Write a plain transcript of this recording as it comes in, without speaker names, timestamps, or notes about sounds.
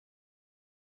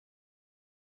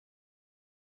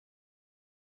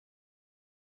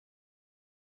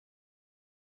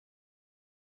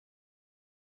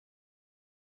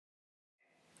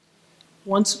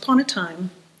once upon a time,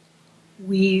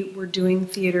 we were doing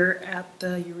theater at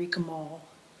the Eureka Mall.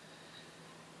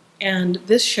 And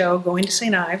this show, Going to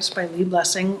St. Ives by Lee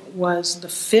Blessing, was the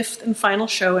 5th and final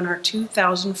show in our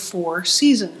 2004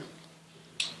 season.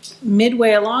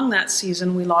 Midway along that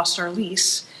season, we lost our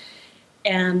lease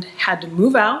and had to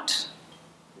move out,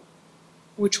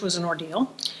 which was an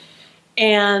ordeal,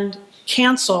 and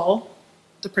cancel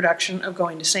the production of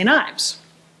Going to St. Ives.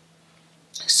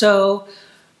 So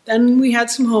then we had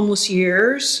some homeless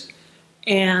years,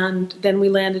 and then we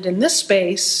landed in this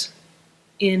space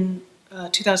in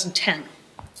 2010.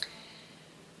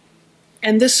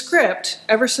 And this script,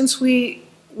 ever since we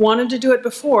wanted to do it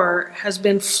before, has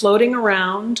been floating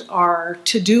around our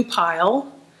to-do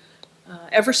pile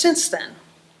ever since then.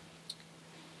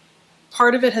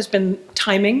 Part of it has been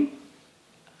timing,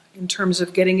 in terms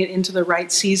of getting it into the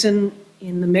right season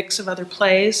in the mix of other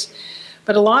plays,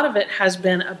 but a lot of it has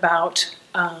been about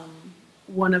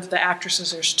one of the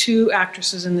actresses. There's 2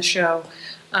 actresses in the show.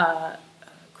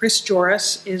 Chris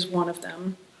Jioras is one of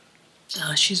them.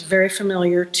 She's very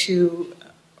familiar to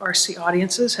RC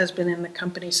audiences, has been in the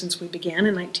company since we began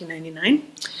in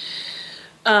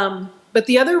 1999. But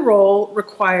the other role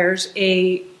requires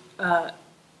a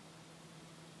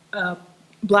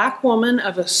black woman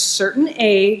of a certain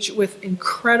age with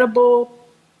incredible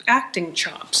acting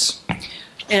chops.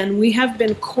 And we have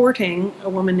been courting a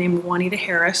woman named Juanita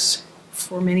Harris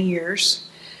for many years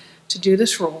to do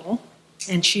this role,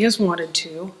 and she has wanted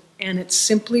to, and it's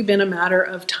simply been a matter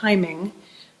of timing.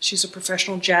 She's a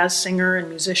professional jazz singer and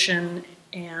musician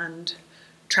and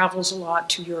travels a lot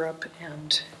to Europe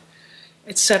and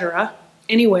etc.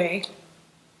 Anyway,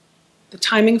 the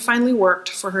timing finally worked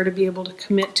for her to be able to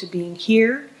commit to being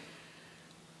here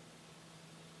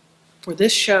for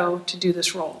this show to do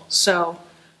this role. So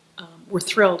we're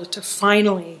thrilled to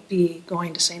finally be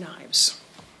going to St. Ives.